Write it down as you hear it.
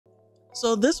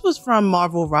So this was from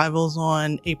Marvel Rivals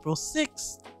on April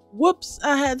 6th. Whoops,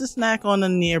 I had to snack on a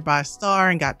nearby star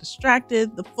and got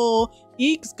distracted. The full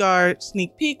Yggsgard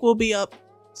sneak peek will be up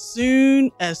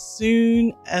soon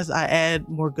as I add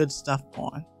more good stuff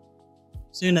on.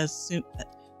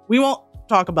 We won't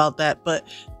talk about that, but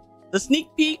the sneak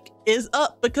peek is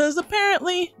up because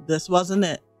apparently this wasn't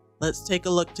it. Let's take a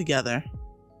look together.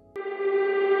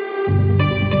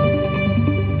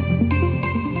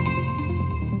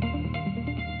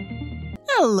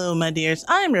 Hello my dears,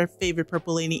 I am your favorite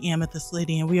purple lady,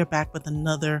 AmethystLady, and we are back with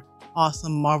another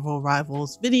awesome Marvel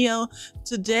Rivals video.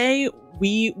 Today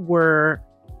we were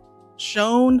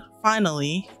shown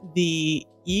finally the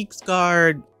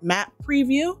Yggsgard map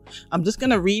preview. I'm just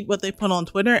gonna read what they put on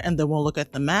Twitter and then we'll look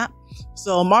at the map.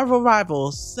 So Marvel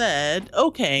Rivals said,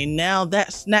 okay, now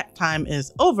that snack time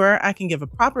is over, I can give a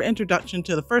proper introduction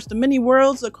to the first of many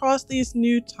worlds across these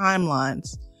new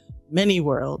timelines. Many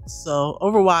worlds. So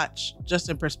Overwatch, just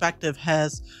in perspective,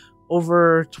 has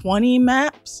over 20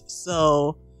 maps.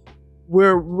 So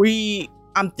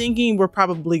I'm thinking we're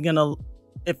probably gonna,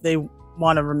 if they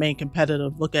want to remain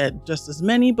competitive, look at just as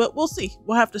many, but we'll see.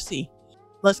 We'll have to see.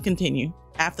 Let's continue.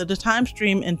 After the time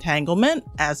stream entanglement,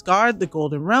 Yggsgard, the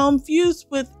Golden Realm, fused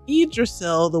with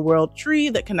Yggdrasil, the world tree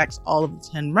that connects all of the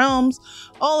 10 realms.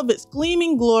 All of its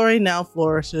gleaming glory now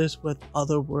flourishes with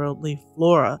otherworldly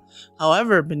flora.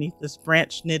 However, beneath this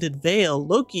branch-knitted veil,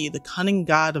 Loki, the cunning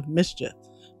god of mischief,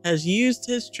 has used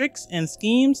his tricks and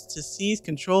schemes to seize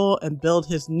control and build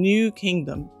his new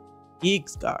kingdom,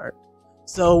 Yggsgard.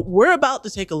 So we're about to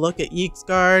take a look at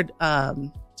Yggsgard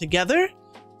together.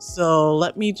 So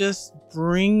let me just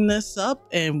bring this up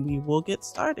and we will get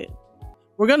started.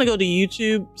 We're going to go to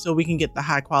YouTube so we can get the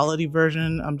high quality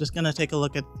version. I'm just going to take a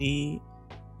look at the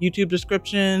YouTube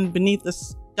description. Beneath the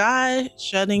sky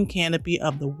shedding canopy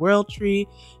of the world tree,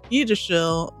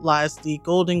 Yggdrasil, lies the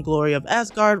golden glory of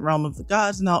Asgard, realm of the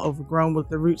gods, now overgrown with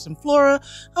the roots and flora.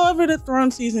 However, the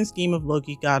throne-seizing scheme of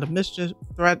Loki, god of mischief,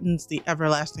 threatens the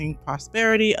everlasting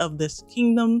prosperity of this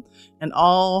kingdom and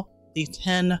all the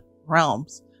 10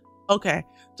 realms. Okay,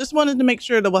 just wanted to make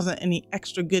sure there wasn't any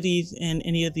extra goodies in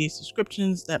any of these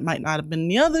descriptions that might not have been in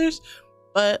the others,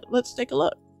 but let's take a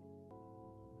look.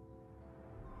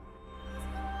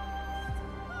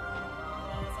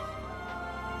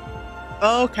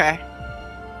 Okay.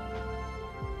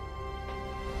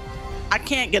 I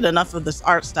can't get enough of this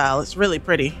art style. It's really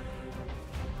pretty.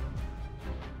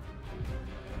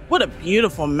 What a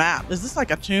beautiful map. Is this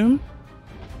like a tomb?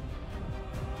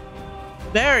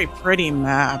 Very pretty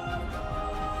map.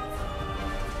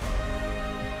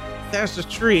 There's the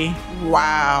tree.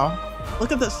 Wow.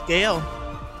 Look at the scale.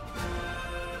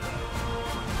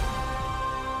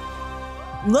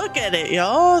 Look at it,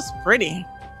 y'all. It's pretty.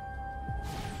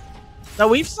 Now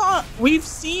we've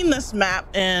seen this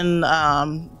map in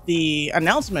the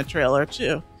announcement trailer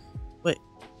too. Wait.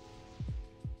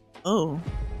 Oh.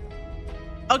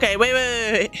 Okay,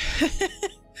 wait.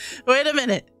 Wait a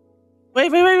minute.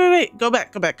 Wait. Go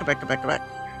back.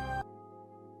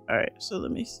 All right, so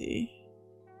let me see.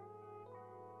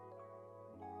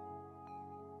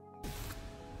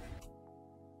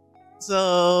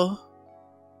 So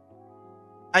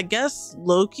I guess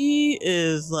Loki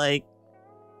is like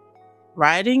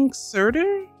riding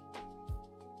Surtur.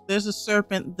 There's a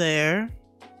serpent there.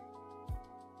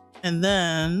 And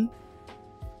then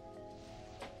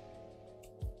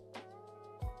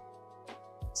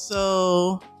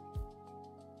so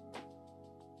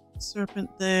serpent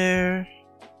there,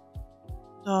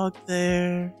 dog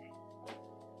there.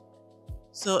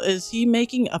 So is he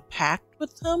making a pact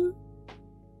with him?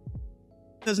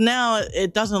 Because now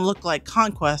it doesn't look like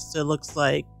conquest, it looks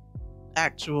like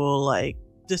actual like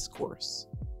discourse.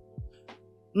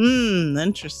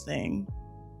 Interesting.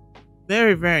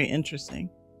 Very, very interesting.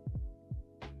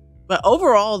 But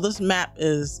overall, this map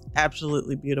is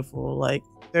absolutely beautiful. Like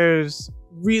there's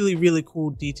really, really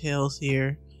cool details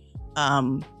here.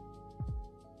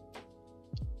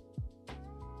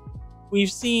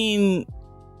 We've seen,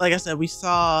 like I said, we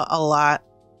saw a lot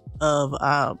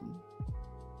of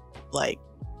like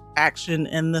action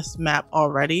in this map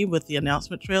already with the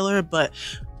announcement trailer, but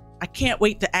I can't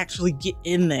wait to actually get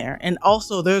in there. And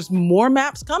also there's more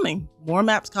maps coming.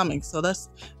 So that's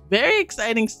very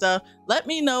exciting stuff. Let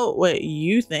me know what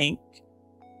you think.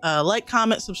 Like,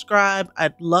 comment, subscribe.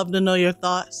 I'd love to know your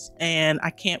thoughts, and I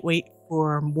can't wait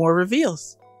for more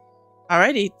reveals.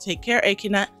 Alrighty, take care,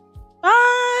 AKNet.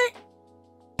 Bye.